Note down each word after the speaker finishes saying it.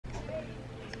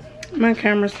My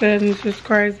camera settings is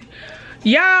crazy.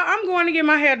 Y'all, I'm going to get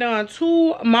my hair done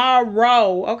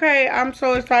tomorrow. Okay, I'm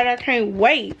so excited. I can't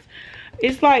wait.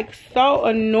 It's like so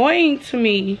annoying to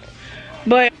me.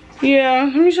 But yeah,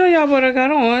 let me show y'all what I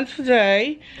got on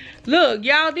today. Look,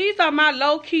 y'all, these are my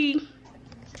low-key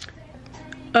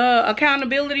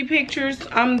accountability pictures.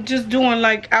 I'm just doing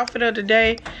like outfit of the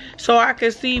day so I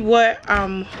can see what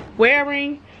I'm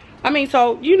wearing. I mean,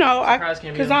 so you know,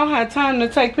 because I don't have time to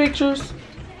take pictures.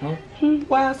 Huh?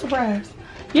 Why a surprise?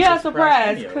 Yeah,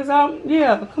 surprise. Because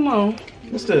yeah, come on.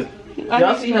 What's this?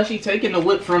 Y'all see how she taking the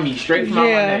whip from me straight from out my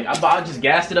neck? I just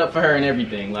gassed it up for her and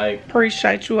everything. Like,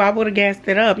 appreciate you. I would have gassed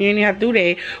it up. You didn't have to do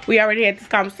that. We already had this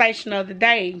conversation the other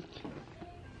day.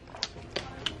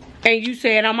 And you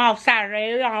said I'm off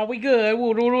Saturday. Oh, we good.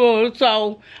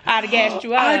 So I'd have gassed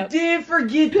you up. I did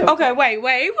forget that. Okay,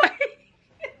 wait.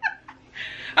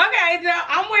 Okay, so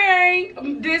I'm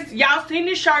wearing this. Y'all seen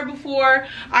this shirt before.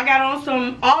 I got on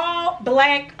some all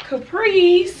black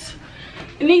capris.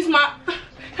 And these my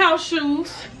house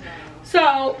shoes.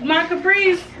 So my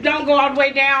capris don't go all the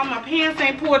way down. My pants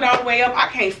ain't pulled all the way up. I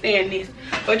can't stand this.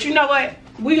 But you know what?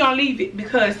 We gonna leave it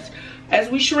because as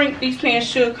we shrink, these pants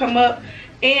should come up.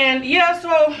 And yeah,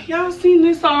 so y'all seen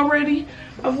this already.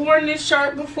 I've worn this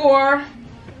shirt before.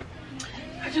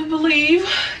 I do believe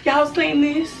y'all seen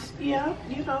this. Yeah,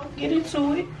 you know, get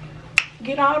into it.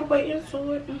 Get all the way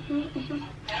into it.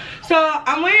 So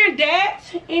I'm wearing that,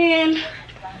 and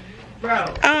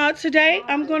today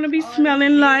I'm gonna be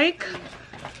smelling like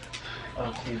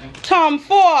Tom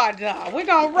Ford. We're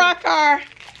gonna rock our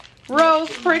rose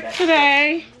prick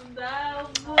today.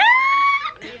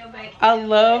 I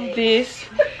love this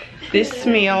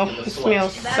smell. It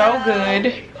smells so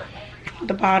good.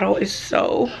 The bottle is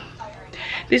so,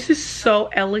 this is so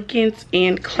elegant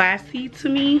and classy to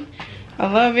me.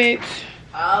 I love it.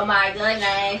 Oh my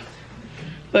goodness.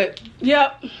 But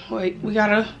yep, wait, we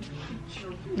gotta,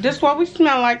 this is what we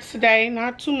smell like today.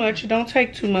 Not too much, it don't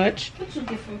take too much. What you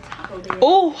get from Taco Bell?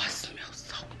 Oh, it smells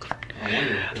so good.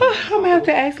 I'm gonna have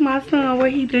to ask my son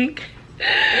what he think.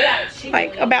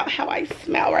 Like about how I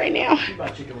smell right now,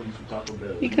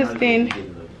 because then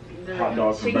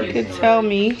he could tell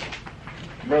me.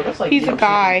 He's a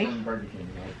guy.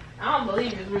 I don't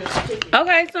believe it's real chicken.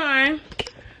 Okay, son,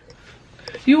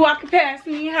 you walking past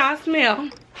me, how I smell?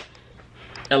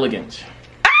 Elegant.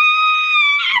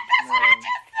 That's what I just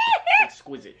said.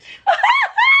 Exquisite.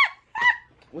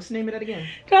 What's the name of that again?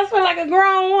 I smell like a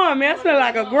grown woman. I smell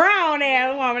like a grown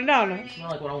ass woman, don't I? Smell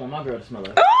like what I want my girl to smell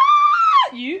like.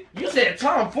 You said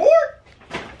Tom Ford?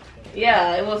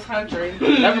 Yeah, it was country.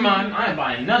 Never mind, I ain't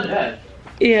buying none of that.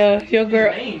 Yeah, your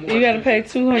girl, you gotta pay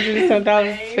 $200 and some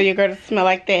for your girl to smell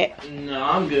like that. No,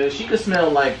 I'm good. She could smell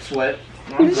like sweat.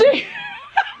 He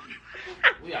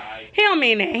alright. don't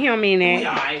mean that. He don't mean that. We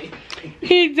alright.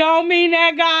 He don't mean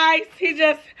that, guys. He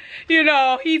just, you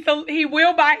know, he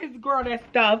will buy his girl that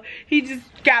stuff. He just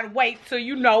gotta wait till,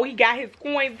 you know, he got his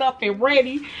coins up and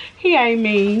ready. He ain't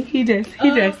mean. He just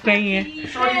saying.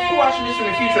 Shorty, if you're watching this in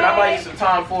the future and I buy you some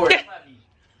Tom Ford.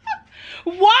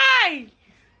 Why?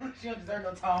 She don't deserve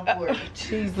no Tom Ford.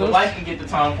 Jesus. The wife can get the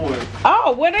Tom Ford.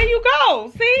 Oh, well, there you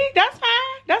go. See, that's fine.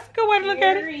 That's a good way to look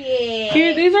at it.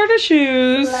 Here, these are the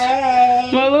shoes.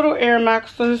 My little Air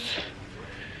Maxes.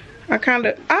 I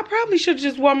probably should have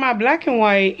just worn my black and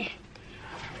white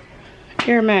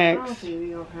Air Max.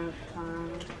 You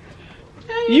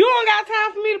don't got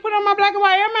time for me to put on my black and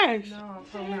white Air Max? No,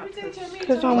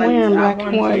 because I'm wearing black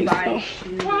and white.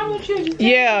 So.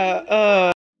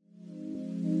 Yeah,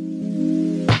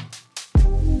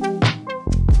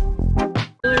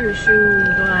 Your shoes,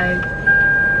 like,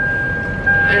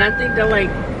 and I think they're like,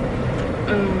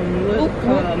 what's it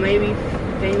called? Maybe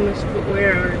Famous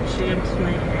Footwear or Champs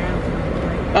might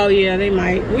have. oh yeah, they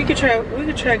might. We could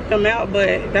check them out,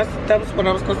 but that was what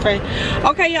I was gonna say.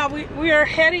 Okay, y'all, we are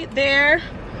headed there.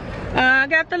 I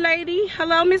got the lady.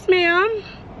 Hello, Miss Ma'am.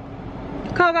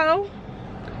 Coco, you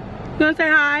wanna say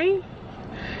hi?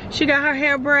 She got her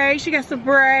hair braids. She got some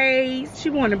braids. She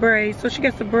wanted braids, so she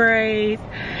got some braids.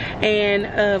 And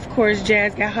of course,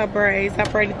 Jazz got her braids. I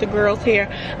braided the girls' hair.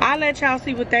 I'll let y'all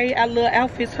see what our little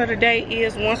outfits for today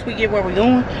is once we get where we're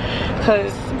going,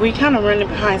 because we kind of running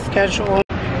behind schedule.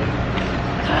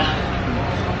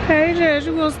 Hey, Jazz,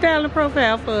 you gonna style the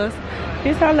profile for us?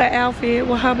 This our little outfit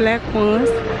with her black ones.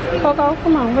 Coco,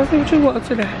 come on, let's see what you wore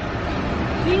today.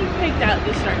 She picked out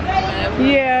this shirt.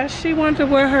 Yeah, she wanted to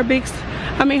wear her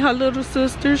her little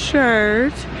sister's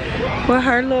shirt with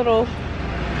her little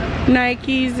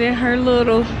Nikes and her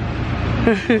little,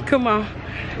 come on.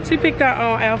 She picked her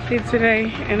own outfit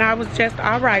today, and I was just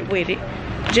all right with it.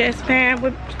 Just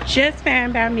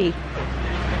fine by me.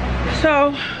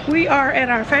 So we are at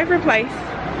our favorite place,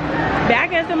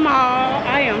 back at the mall.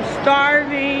 I am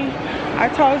starving. I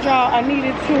told y'all I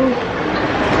needed to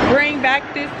bring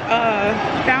back this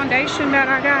foundation that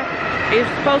I got. It's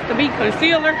supposed to be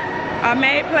concealer. I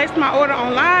placed my order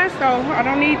online, so I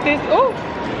don't need this. Oh,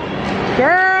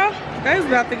 girl, they was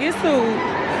about to get sued.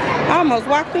 I almost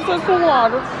walked into some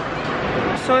water.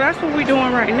 So that's what we're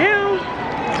doing right now.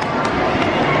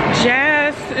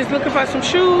 Jazz is looking for some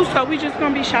shoes, so we just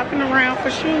gonna be shopping around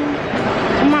for shoes.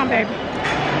 Come on, baby.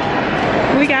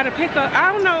 We gotta pick up.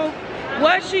 I don't know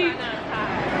what she.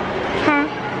 Huh?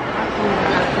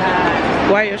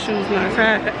 Why your shoes not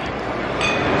tied?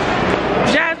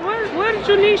 Jazz, what did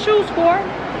you need shoes for?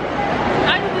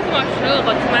 I just need my shoes,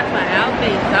 but to match my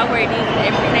outfit. I wear these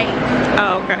every day.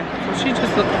 Oh, okay. So she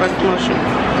just looking for some more shoes.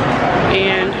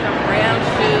 And some brown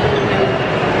shoes and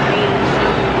green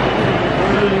shoes.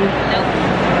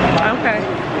 Okay.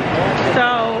 So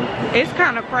it's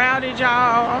kind of crowded,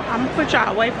 y'all. I'm gonna put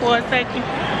y'all away for a second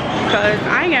because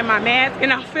I ain't got my mask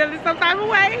and I'm feeling some type of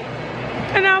way.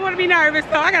 And I want to be nervous,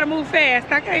 so I gotta move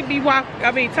fast. I can't be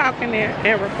talking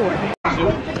and recording.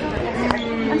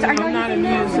 I'm not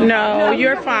amused. No,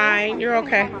 you're fine. You're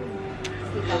okay.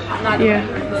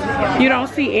 Yeah. You don't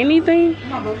see anything?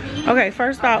 Okay,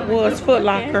 first stop was Foot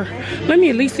Locker. Let me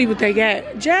at least see what they got.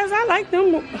 Jazz, I like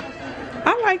them.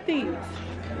 I like these.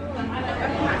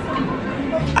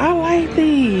 I like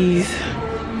these.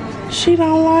 She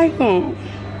don't like them.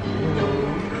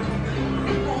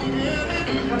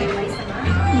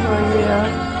 Oh,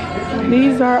 yeah.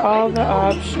 These are all the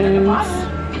options.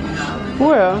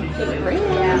 Well,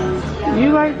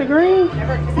 you like the green?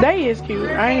 They is cute.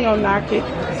 I ain't gonna knock it.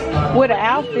 With an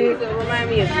outfit. These remind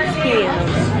me of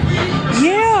skins.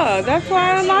 Yeah, that's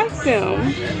why I like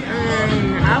them.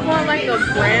 I want like a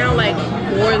brown, like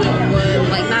more than one,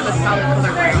 like not a solid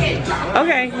color brown.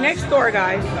 Okay, next store,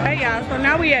 guys. Hey y'all, so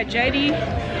now we at JD.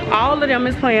 All of them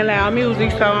is playing loud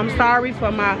music, so I'm sorry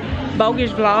for my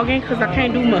bogus vlogging because I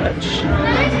can't do much.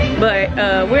 But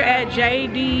we're at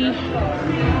JD.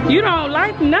 You don't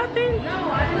like nothing?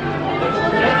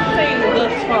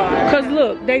 Cause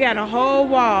look, they got a whole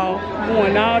wall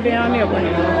going all down there.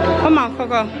 Come on,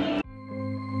 Coco.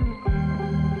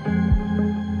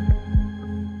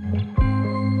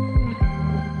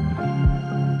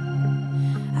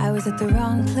 I was at the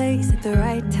wrong place at the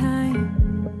right time.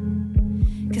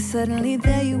 Cause suddenly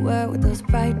there you were with those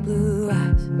bright blue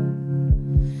eyes.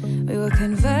 We were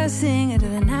conversing under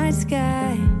the night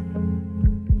sky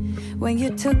when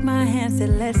you took my hand, said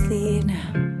let's leave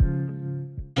now.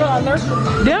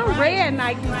 Them red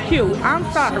Nikes cute. I'm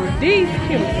sorry, these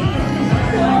cute.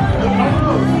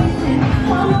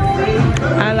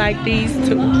 I like these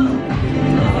too.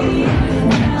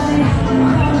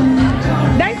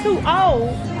 They too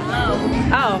old.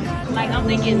 Oh. Like I'm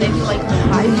thinking they do like the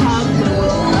high top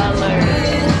color.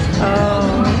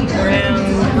 Oh. Brown,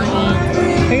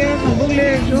 green. They got some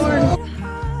bootleg Jordan.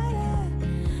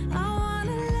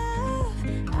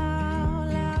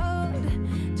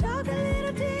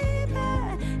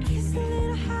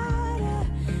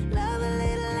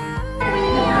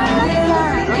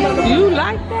 You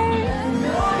like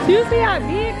that? You see how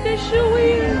big this shoe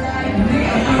is?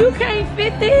 You can't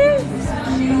fit this?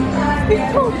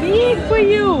 It's too big for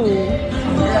you.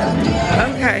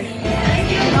 Okay.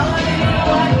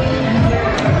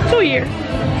 2 years.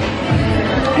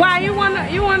 Why you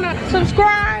wanna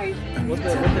subscribe?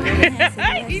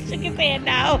 He shook his head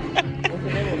no.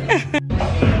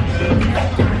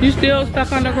 You still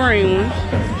stuck on the green one?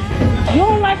 You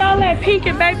don't like all that pink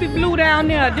and baby blue down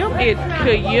there? Them is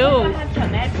cute.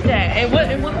 And what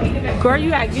Girl, you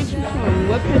gotta get you some.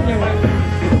 What color?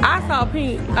 I saw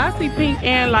pink. I see pink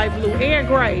and light blue and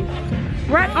gray.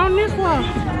 Right on this wall.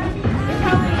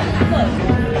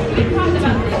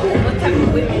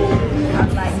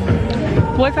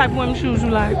 What type of women's shoes you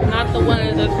like? Not the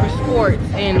one that's for sports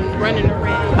and running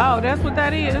around. Oh, that's what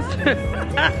that is.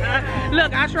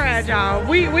 Look, I tried, y'all.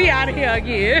 We out of here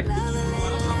again.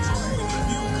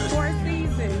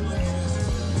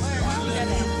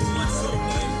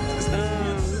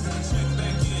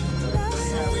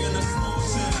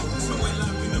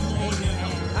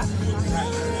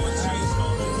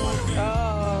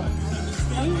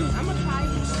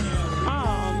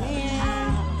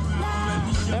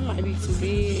 Too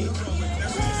big.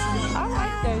 I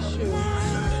like that shoe.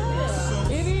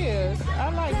 It is. I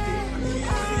like it.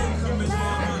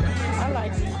 I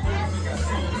like it.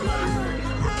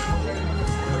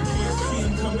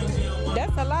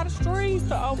 That's a lot of strings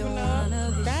to open up.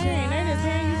 Dang, they just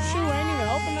hand you the shoe. Ain't even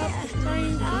open up the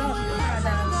strings.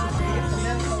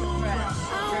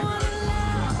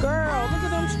 Girl, look at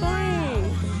them strings.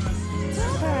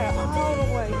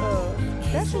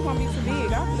 That shit gonna be too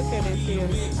big. I'll look at it here.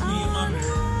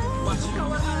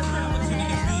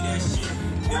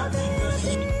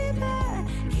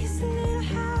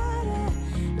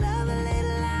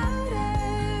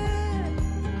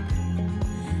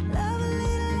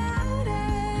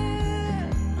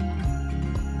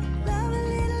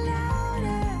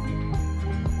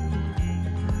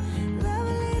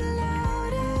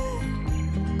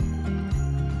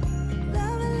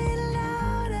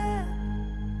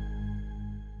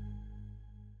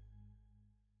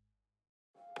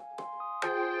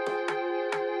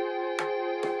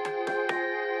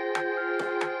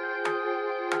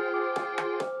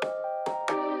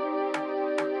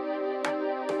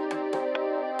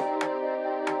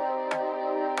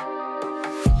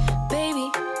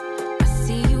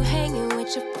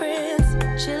 Your friends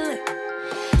chilling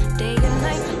day and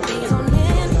night, days on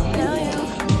end. Now you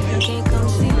can't come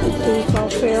see me. I'm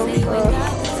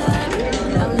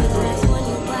the last one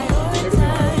you buy over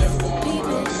time.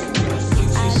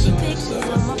 I see pictures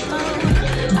on my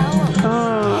phone.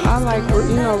 I like,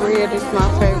 you know, red is my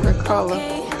favorite color.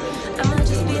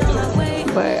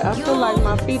 But I feel like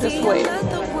my feet are sweaty.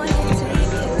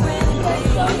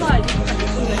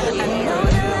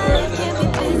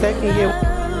 They can get.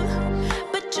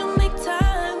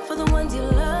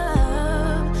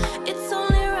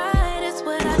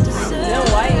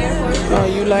 Oh,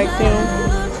 you like them?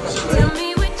 Tell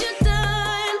me what you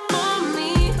done for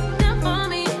me, done for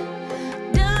me,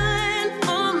 done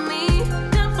for me,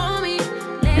 done for me.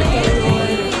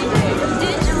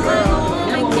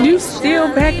 You still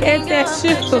back at that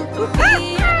shit?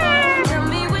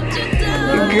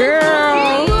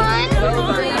 Girl.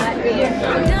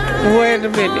 Wait a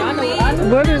minute.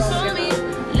 What is,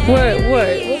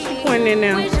 what's she pointing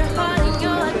now?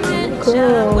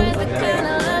 Girl.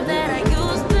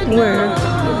 Where?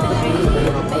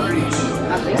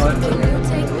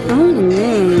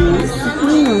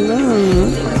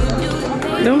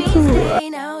 Don't you?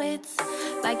 Now it's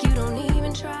like you don't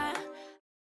even try.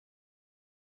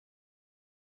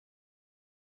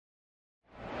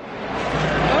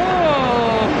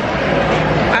 Oh,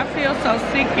 I feel so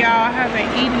sick, y'all. I haven't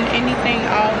eaten anything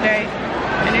all day,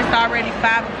 and it's already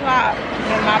 5 o'clock,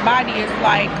 and my body is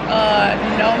like,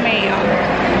 no ma'am,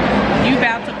 you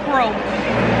about to croak.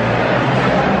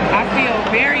 I feel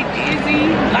very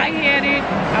dizzy, lightheaded.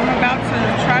 I'm about to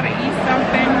try to eat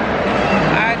something.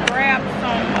 I grabbed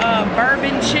some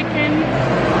bourbon chicken,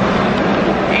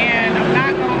 and I'm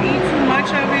not gonna eat too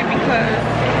much of it because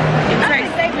it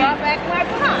tastes sweet. Brought back my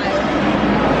pie.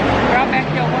 Brought back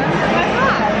your what? My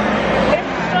pie. It's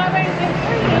strawberries and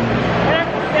cream.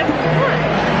 That's the one.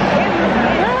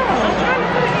 I'm trying to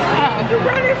put it in. You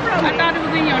run it from me. I thought it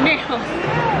was in your nails.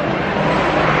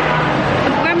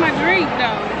 Where's my drink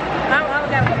though? I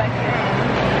gotta go back here.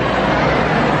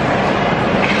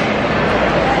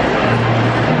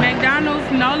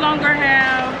 McDonald's no longer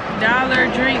have dollar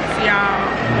drinks, y'all.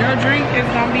 Your drink is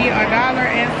gonna be $1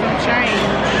 and some change.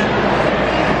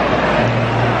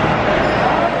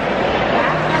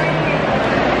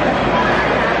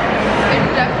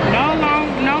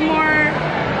 No more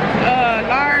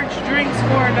large drinks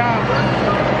for $1.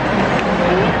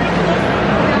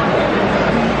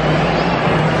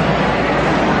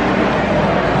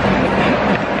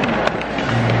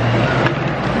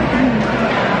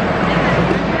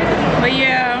 But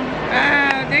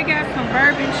yeah, they got some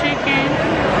bourbon chicken,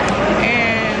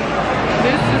 and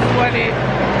this is what it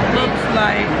looks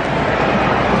like.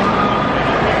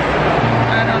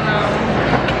 I don't know.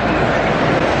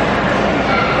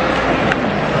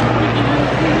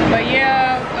 But yeah,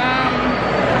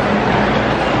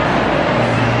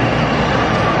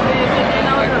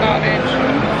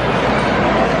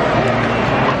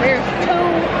 There's two,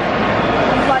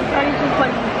 like 32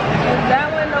 places. There's that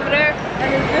one over there, and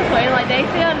there's this way. Like they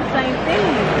sell the same thing.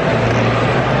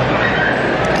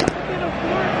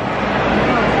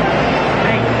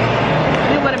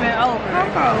 It would have been over.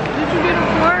 Coco, did you get a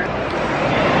fork?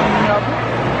 No.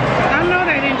 I know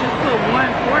they didn't just put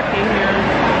one fork in here.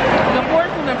 The fork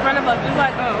was in front of us. It's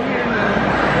like, Oh, here no.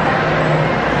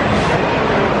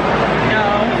 No,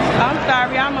 I'm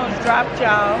sorry, I almost dropped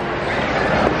y'all.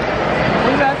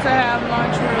 We got to have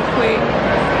lunch real quick.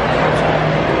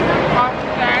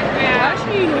 I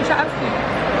should eat with chopsticks.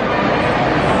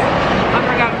 I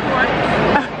forgot a fork.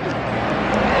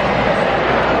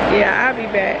 Yeah, I'll be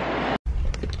back.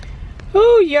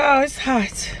 Oh, y'all, it's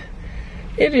hot.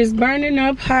 It is burning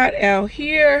up hot out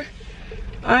here.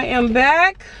 I am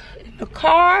back in the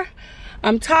car.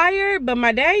 I'm tired, but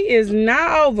my day is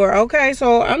not over, okay?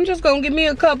 So I'm just gonna give me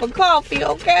a cup of coffee,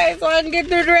 okay? So I can get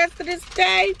through the rest of this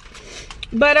day.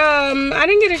 But I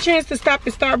didn't get a chance to stop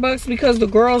at Starbucks because the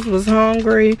girls was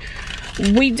hungry.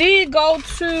 We did go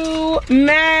to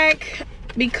Mac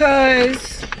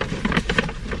because,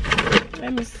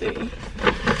 let me see,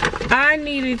 I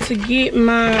needed to get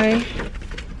my,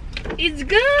 It's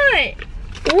good.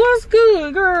 what's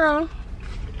good, girl?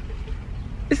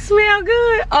 It smell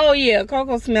good? Oh yeah,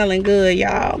 Coco smelling good,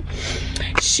 y'all.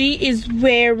 She is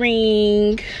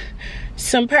wearing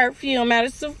some perfume out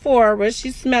of Sephora.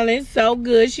 She's smelling so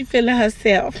good. She feeling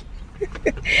herself.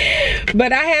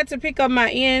 But I had to pick up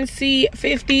my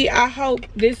NC50. I hope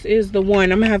this is the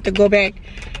one. I'm gonna have to go back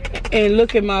and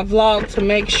look at my vlog to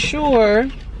make sure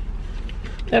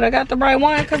that I got the right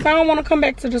one, because I don't want to come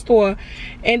back to the store.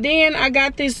 And then I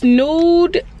got this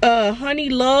nude honey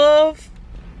love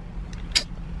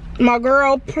my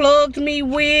girl plugged me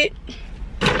with.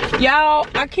 Y'all,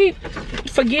 I keep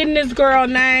forgetting this girl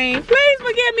name. Please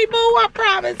forgive me, boo. I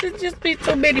promise. It's just be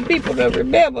too many people to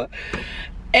remember.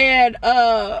 And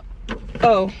oh,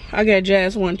 I got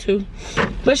Jazz one too.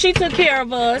 But she took care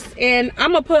of us, and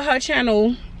I'm gonna put her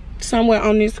channel somewhere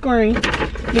on this screen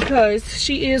because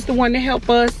she is the one to help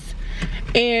us.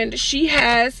 And she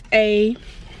has a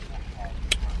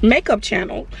makeup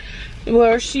channel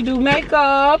where she do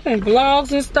makeup and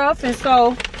vlogs and stuff. And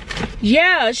so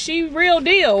yeah, she real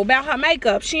deal about her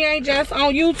makeup. She ain't just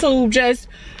on YouTube just,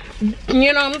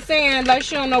 you know what I'm saying, like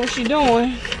she don't know what she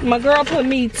doing. My girl put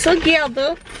me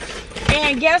together.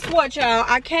 And guess what, y'all?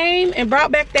 I came and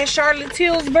brought back that Charlotte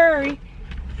Tilbury.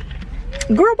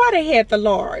 Girl, why they had the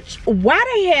large? Why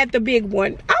they had the big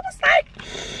one? I was like,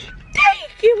 dang,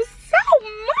 it was so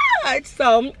much.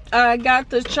 So I got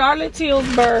the Charlotte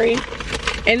Tilbury.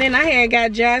 And then I had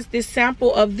got just this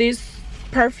sample of this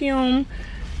perfume.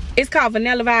 It's called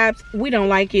Vanilla Vibes. We don't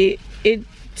like it. It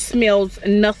smells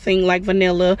nothing like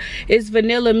vanilla. It's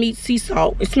vanilla meets sea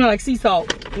salt. It smells like sea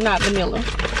salt, not vanilla.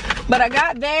 But I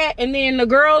got that, and then the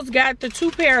girls got the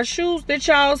 2 pair of shoes that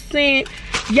y'all sent.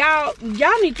 Y'all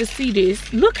need to see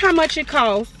this. Look how much it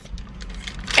costs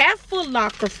at Foot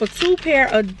Locker for 2 pair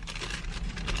of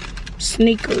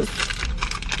sneakers.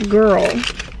 Girl,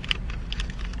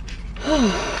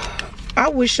 I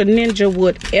wish a ninja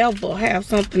would ever have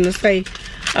something to say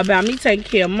about me taking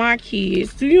care of my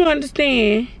kids. Do you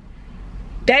understand?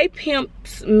 They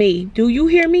pimps me. Do you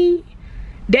hear me?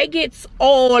 They gets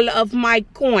all of my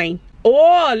coin.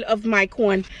 All of my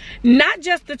coin. Not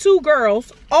just the 2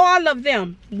 girls. All of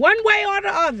them. One way or the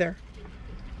other.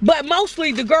 But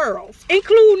mostly the girls.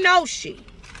 Including OSHI.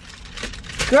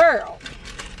 Girl.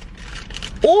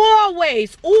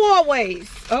 Always. Always.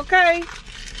 Okay?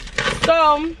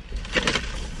 So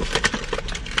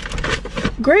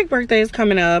Greg's birthday is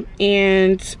coming up,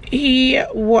 and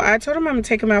I told him I'm gonna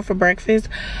take him out for breakfast,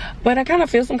 but I kind of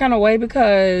feel some kind of way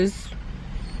because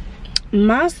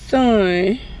my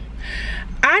son,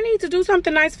 I need to do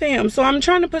something nice for him. So I'm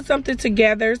trying to put something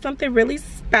together, something really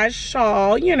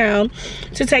special, you know,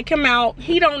 to take him out.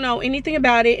 He don't know anything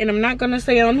about it, and I'm not gonna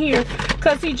say on here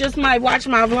because he just might watch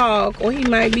my vlog, or he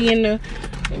might be in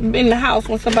the house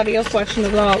when somebody else watching the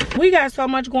vlog. We got so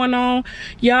much going on,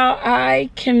 y'all. I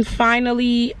can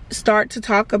finally start to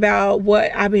talk about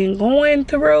what I've been going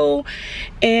through,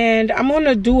 and I'm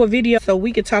gonna do a video so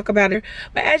we can talk about it.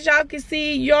 But as y'all can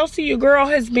see, y'all see your girl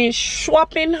has been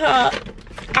swapping her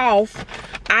off.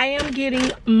 I am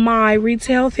getting my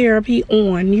retail therapy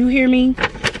on, you hear me?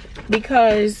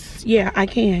 Because yeah, I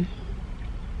can.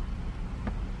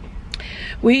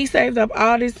 We saved up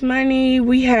all this money.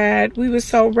 We were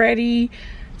so ready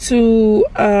to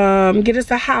get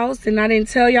us a house, and I didn't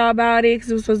tell y'all about it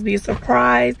because it was supposed to be a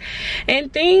surprise,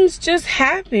 and things just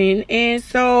happened. And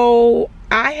so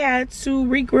I had to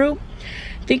regroup,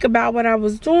 think about what I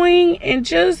was doing, and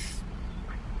just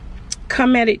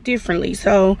come at it differently.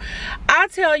 So I'll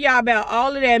tell y'all about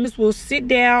all of that. We'll sit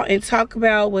down and talk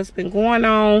about what's been going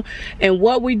on and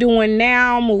what we're doing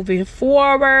now moving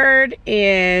forward.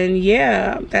 And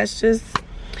yeah, that's just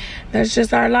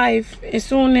our life. As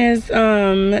soon as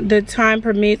the time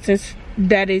permits, and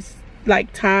that is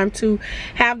like time to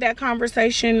have that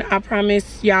conversation, I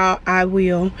promise y'all I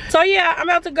will. So yeah, I'm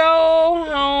about to go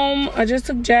home. I just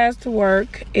took Jazz to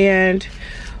work, and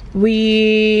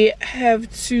we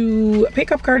have to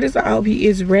pick up Curtis. I hope he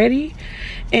is ready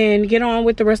and get on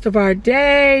with the rest of our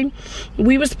day.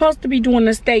 We were supposed to be doing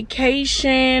a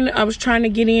staycation. I was trying to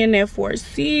get in at 4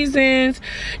 Seasons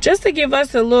just to give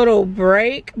us a little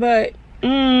break, but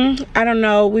I don't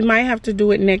know. We might have to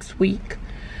do it next week.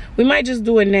 We might just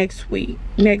do it next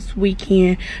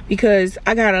weekend, because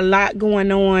I got a lot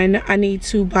going on. I need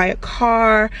to buy a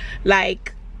car.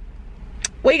 Like,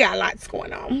 we got lots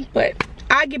going on, but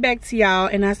I'll get back to y'all,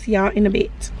 and I'll see y'all in a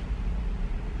bit.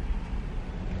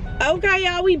 Okay,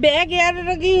 y'all, we back at it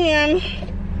again.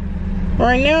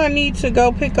 Right now I need to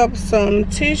go pick up some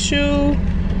tissue.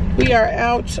 We are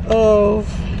out of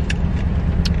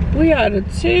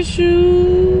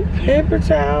tissue, paper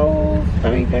towels,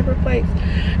 paper plates.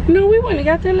 No, we went and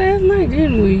got that last night,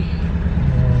 didn't we?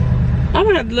 I'm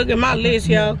gonna have to look at my list,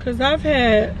 y'all, because I've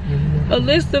had a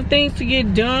list of things to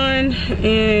get done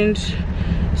in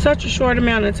such a short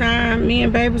amount of time. Me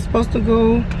and Babe was supposed to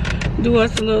go do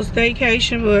us a little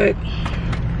staycation, but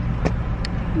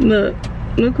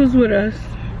look who's with us.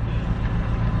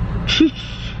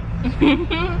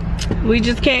 We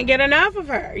just can't get enough of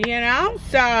her, you know?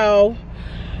 So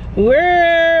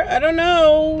I don't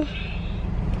know,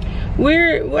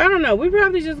 we're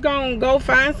probably just gonna go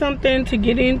find something to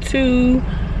get into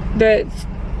that's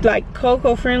like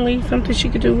COCO friendly, something she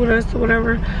could do with us or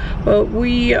whatever. But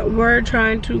we were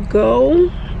trying to go,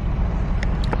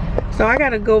 so I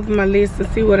gotta go over my list to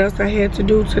see what else I had to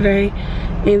do today,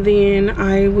 and then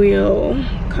I will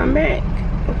come back.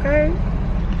 Okay,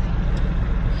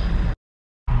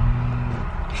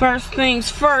 first things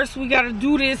first, we gotta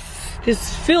do this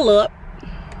fill up.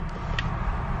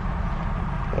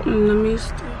 Let me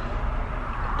stop.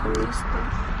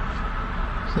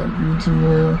 YouTube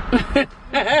world.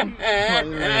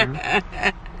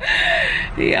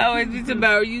 He always talks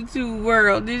about YouTube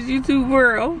world. This YouTube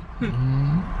world.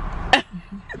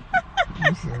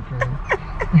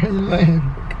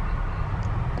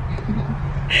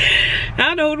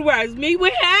 I know the words. Me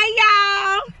with hey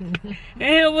y'all.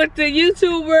 And with the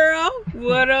YouTube world.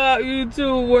 What up,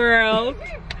 YouTube world?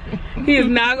 He is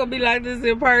not gonna be like this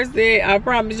in person. I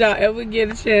promise y'all, ever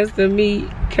get a chance to meet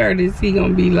Curtis, he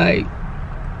gonna be like,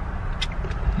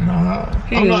 nah.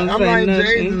 I'm like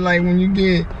Jason, like when you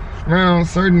get around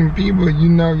certain people, you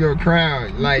know your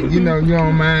crowd. Like, you know, you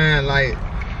don't mind like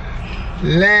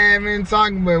laughing,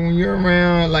 talking, but when you're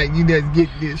around, like you just get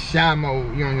this shy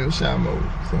mode. You're on your shy mode.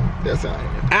 So that's how I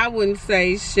am. I wouldn't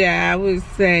say shy, I would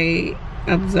say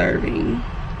observing.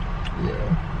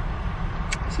 Yeah.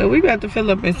 So we about to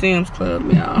fill up at Sam's Club,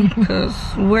 y'all. Cause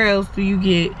where else do you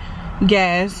get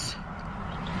gas?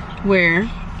 Where?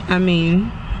 I mean,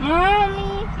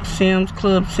 Mommy, Sam's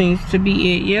Club seems to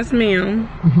be it. Yes, ma'am.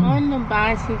 on the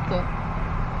bicycle.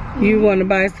 You want a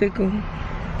bicycle?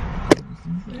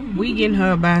 We getting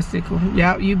her a bicycle.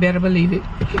 Y'all, you better believe it.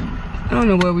 I don't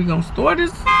know where we gonna store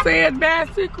this said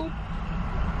bicycle.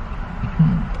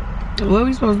 Where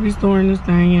we supposed to be storing this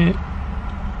thing at?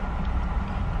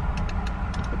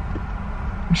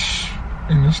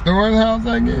 In the store's house,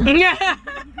 I guess.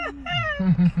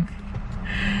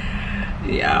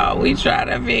 Y'all, we try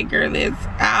to figure this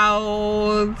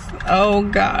out. Oh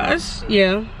gosh,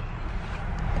 yeah.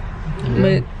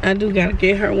 But I do gotta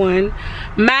get her one.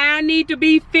 Mine need to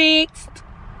be fixed.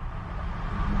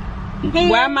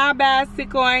 Why my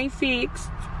bicycle ain't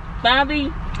fixed, Bobby?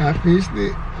 I fixed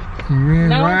it. You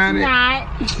ain't ride it.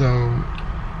 Not. So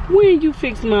When you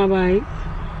fix my bike?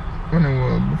 when it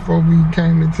was before we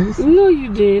came to Texas. No,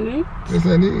 you didn't. Yes,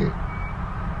 I did.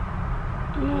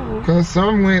 No. Cause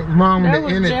something went wrong with That the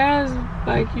was internet. Jazz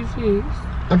bike you fixed.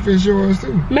 I fixed yours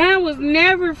too. Mine was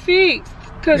never fixed.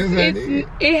 Cause Yes, I did.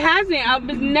 it hasn't. I've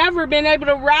never been able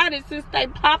to ride it since they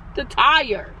popped the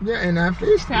tire. Yeah, and I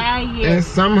fixed it. Tired. And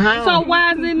somehow, So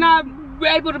why is it not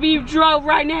able to be drove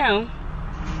right now?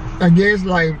 I guess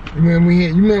like when we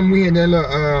had, you remember we had that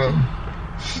little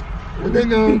what they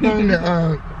doing thing,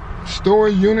 the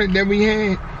storage unit that we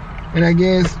had, and I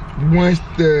guess once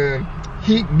the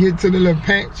heat get to the little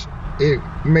patch, it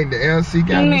made the LC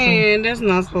go. Man, that's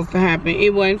not supposed to happen.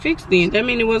 It wasn't fixed then. That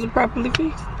mean it wasn't properly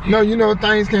fixed. No, you know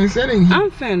things can't set in heat.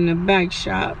 I'm finna the bike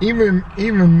shop. Even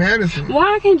medicine.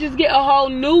 Why I can't just get a whole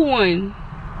new one?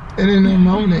 It ain't nothing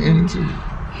wrong with that energy.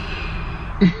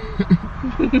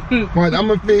 Well, I'm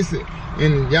gonna fix it,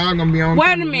 and y'all gonna be on.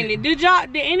 Wait a minute. Did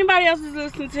anybody else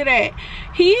listen to that?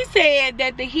 He said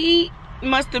that the heat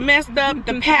must have messed up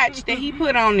the patch that he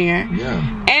put on there.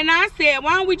 Yeah. And I said,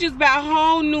 why don't we just buy a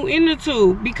whole new inner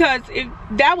tube? Because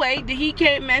that way the heat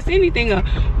can't mess anything up.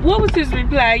 What was his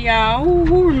reply, y'all?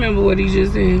 Who remember what he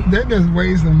just said? That just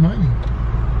wasting money.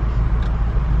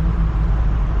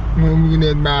 When we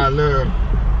did buy a little,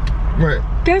 what?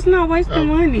 That's not wasting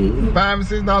money. $5 or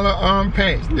 $6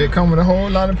 patch. They come with a whole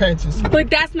lot of patches. But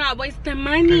that's not wasting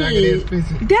money. And I can just fix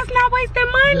it. That's not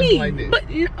wasting money. Just like this. But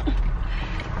no,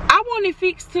 I want it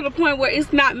fixed to the point where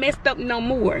it's not messed up no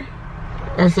more.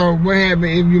 So what happened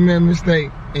if you made a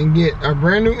mistake and get a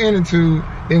brand new inner tube,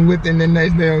 then within the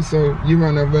next day or so you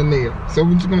run over a nail? So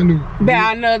what you gonna do?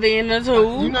 Buy another inner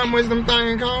tube. You know how much them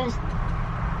things cost?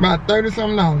 About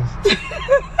 $30-something.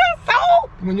 So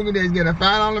When you can just get a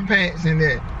 $5 patch and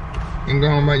that and go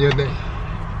on about your day.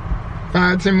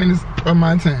 5-10 minutes of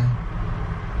my time.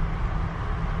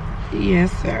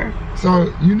 Yes, sir.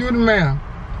 So you do the math.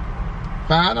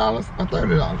 $5 or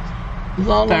 $30. It's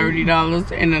all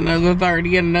 $30 and another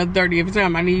 30 and another 30 every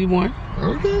time I need one.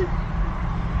 Okay.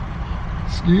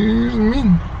 Excuse me.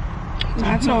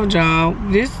 I told y'all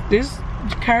this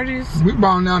Curtis we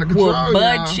balling out of control. Will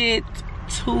budget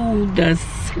to the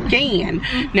skin.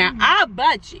 Now I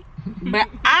budget, but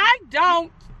I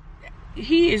don't.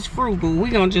 He is frugal. We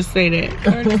gonna just say that.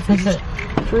 Curtis is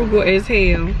frugal as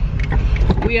hell.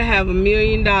 We'll have $1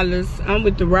 million. I'm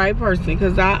with the right person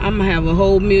because I'm gonna have a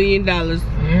whole $1 million.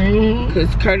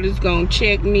 Because Curtis gonna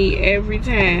check me every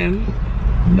time.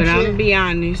 But I'm gonna be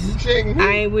honest, I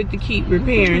ain't with to keep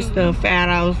repairing stuff.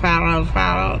 $5, $5, $5.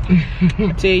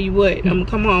 I tell you what, I'm gonna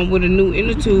come home with a new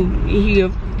inner tube. He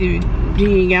ain't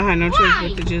gonna have no choice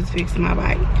but to just fix my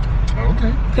bike.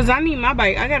 Okay. Cause I need my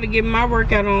bike. I gotta get my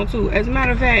workout on too. As a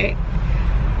matter of fact,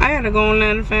 I gotta go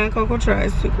online and find COCO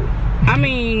tricycle. I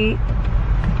mean,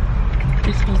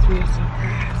 it's supposed to be a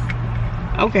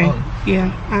surprise. Okay,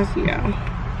 yeah, I see y'all.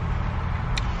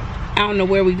 I don't know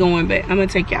where we going, but I'm gonna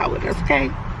take y'all with us,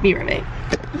 okay? Be right back.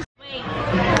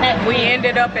 We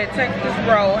ended up at Texas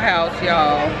Roadhouse,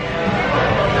 y'all.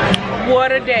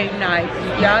 What a date night.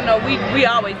 Y'all know we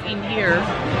always eat here.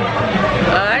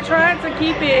 I tried to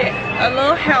keep it a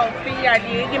little healthy. I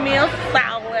did give me a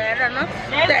salad and a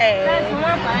steak.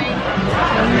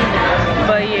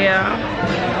 But yeah,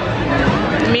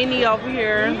 Minnie over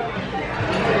here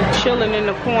chilling in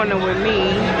the corner with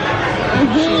me.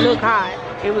 She look hot.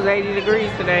 It was 80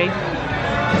 degrees today.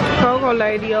 Coco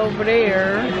lady over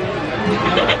there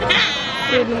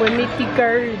sitting with Nikki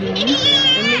Curdy.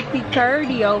 And Nikki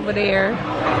Curdy over there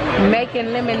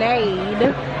making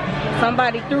lemonade.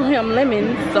 Somebody threw him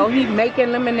lemons, so he's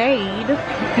making lemonade.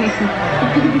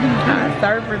 Our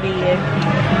server did.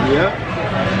 Yep.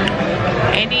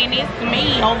 And then it's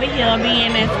me over here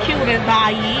being as cute as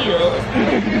I is.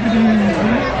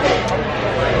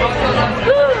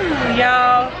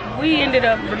 Y'all, we ended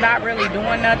up not really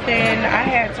doing nothing. I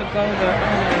had to go to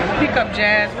pick up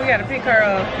Jazz. We got to pick her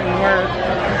up from work.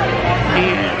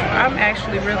 And I'm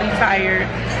actually really tired.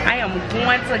 I am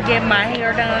going to get my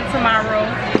hair done tomorrow.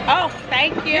 Oh,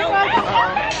 thank you.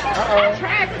 I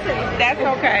tried to. That's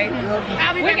okay.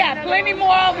 We got plenty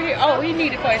more over here. Oh, he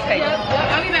needed for his take.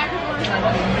 I'll be back.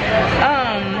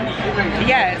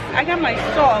 Yes, I got my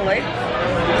solid.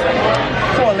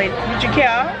 Would you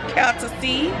care to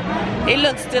see? It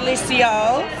looks delicious,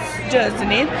 y'all,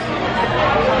 doesn't it?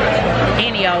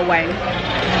 Any old way.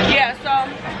 Yeah, so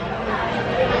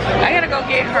I gotta go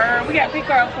get her. We gotta pick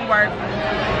her up from work.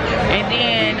 And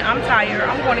then I'm tired.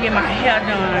 I'm gonna get my hair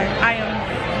done. I am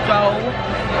so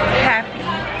happy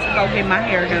to go get my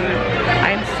hair done.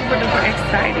 I am super duper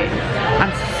excited.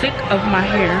 I'm sick of my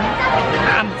hair.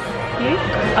 I'm sick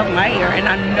of my hair, and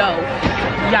I know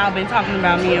y'all been talking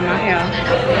about me and my hair.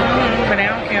 But I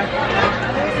don't care.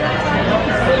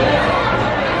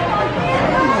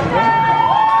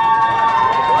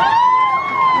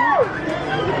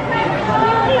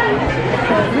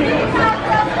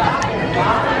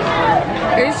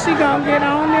 Is she gonna get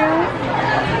on there?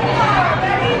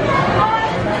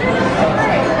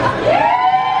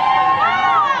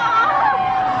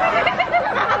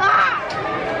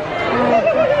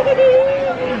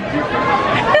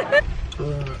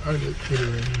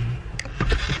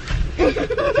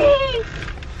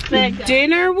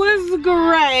 Dinner was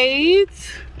great.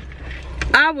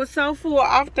 I was so full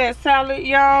off that salad,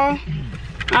 y'all.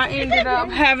 I ended up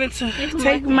having to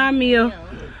take my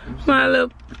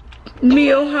little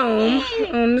meal home.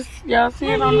 On this, y'all see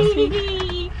it on the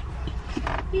seat?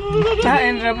 I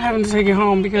ended up having to take it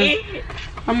home because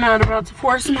I'm not about to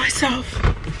force myself.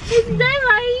 Is that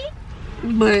right?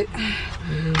 But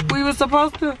we were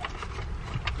supposed to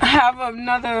have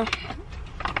another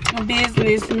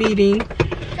business meeting,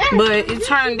 but it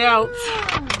turned out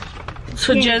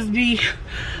to just be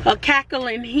a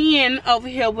cackling hen over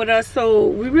here with us, so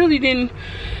we really didn't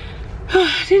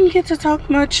get to talk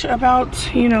much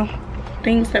about, you know,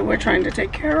 things that we're trying to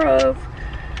take care of.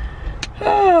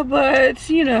 But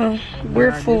you know,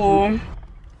 we're full.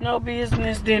 No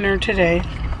business dinner today.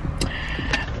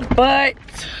 But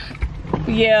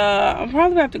yeah, I'm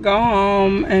probably about to go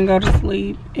home and go to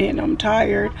sleep, and I'm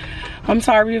tired. I'm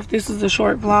sorry if this is a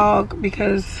short vlog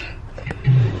because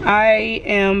I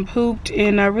am pooped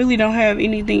and I really don't have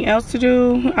anything else to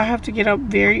do. I have to get up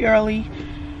very early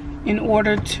in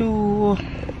order to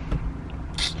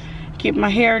get my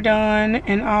hair done,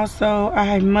 and also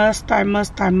I must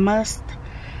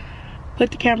put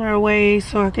the camera away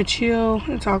so I could chill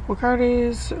and talk with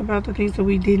Curtis about the things that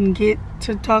we didn't get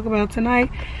to talk about tonight,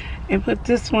 and put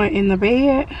this one in the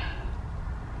bed.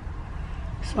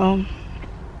 So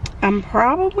I'm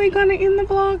probably gonna end the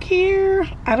vlog here.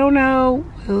 I don't know,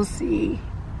 we'll see.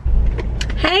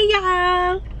 Hey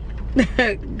y'all.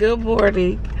 Good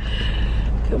morning.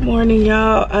 Good morning,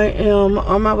 y'all. I am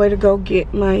on my way to go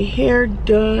get my hair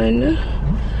done.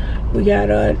 We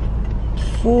got a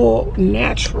full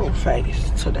natural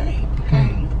face today. Okay,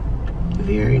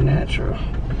 very natural.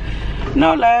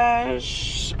 No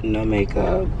lash, no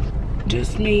makeup,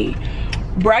 just me.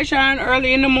 Bright shine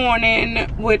early in the morning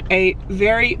with a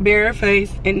very bare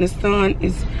face, and the sun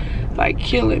is like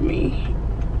killing me.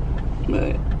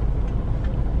 But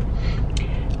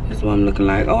that's what I'm looking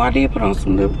like. Oh, I did put on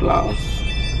some lip gloss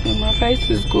and my face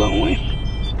is glowing.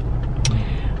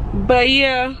 But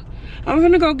yeah, I'm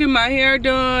gonna go get my hair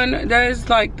done. That is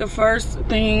like the first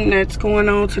thing that's going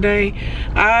on today.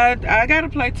 I gotta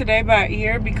play today by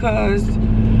ear because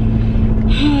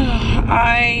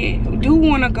I do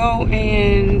want to go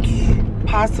and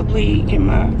possibly get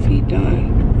my feet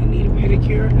done. I need a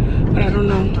pedicure, but I don't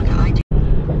know.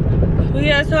 But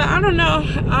yeah, so I don't know.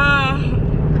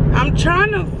 I'm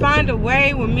trying to find a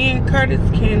way where me and Curtis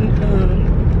can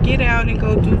get out and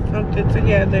go do something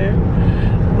together.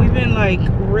 We've been like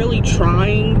really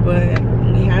trying, but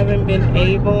we haven't been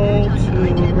able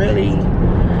to really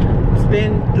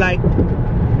spend like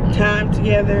time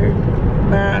together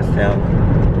by ourselves.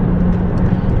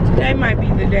 Today might be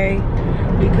the day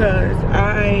because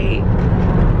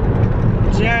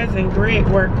Jazz and Greg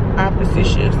work opposite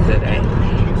shifts today.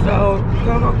 So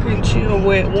Coco can chill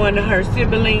with one of her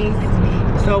siblings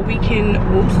so we can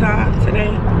woosah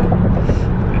today.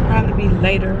 It'll probably be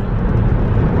later,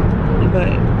 but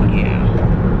yeah.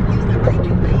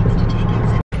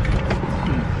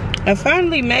 I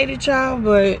finally made it, y'all,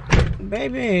 but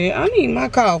baby, I need my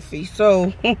coffee.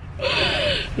 So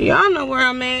y'all know where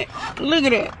I'm at. Look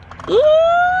at that.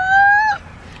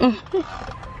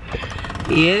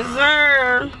 Yes,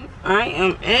 sir. I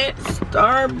am at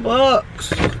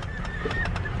Starbucks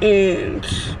and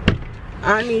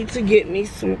I need to get me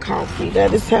some coffee.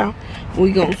 That is how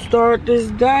we gonna start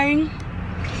this day,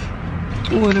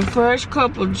 with a fresh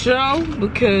cup of Joe,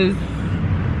 because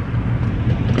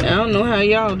I don't know how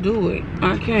y'all do it.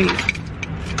 I can't.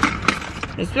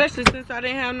 Especially since I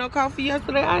didn't have no coffee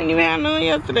yesterday. I didn't even have none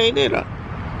yesterday, did I?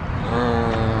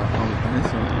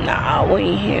 Nah, we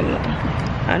ain't had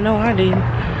none. I know I didn't.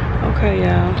 Okay,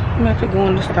 y'all. I'm about to go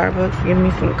into Starbucks and get me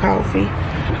some coffee.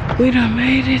 We done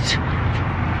made it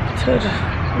to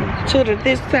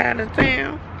this side of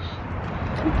town.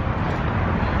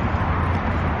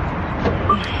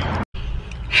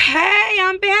 Hey,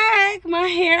 I'm back. My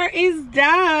hair is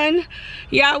done.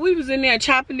 Y'all, we was in there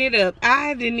chopping it up.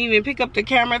 I didn't even pick up the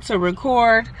camera to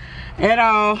record at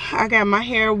all. I got my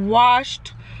hair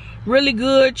washed really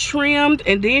good, trimmed,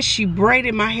 and then she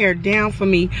braided my hair down for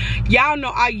me. Y'all know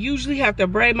I usually have to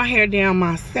braid my hair down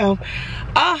myself.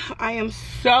 I am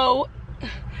so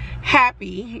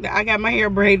happy that I got my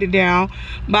hair braided down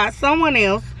by someone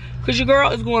else, because your girl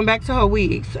is going back to her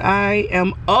wigs. I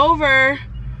am over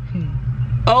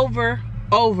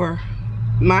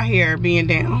my hair being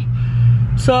down.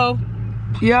 So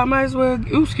y'all might as well,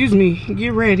 ooh, excuse me,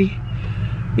 get ready,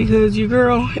 because your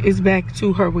girl is back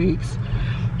to her wigs.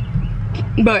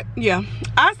 But yeah,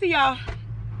 I'll see y'all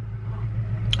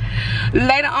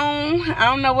later on. I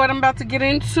don't know what I'm about to get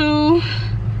into,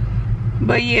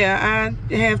 but yeah,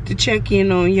 I have to check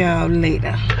in on y'all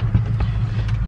later.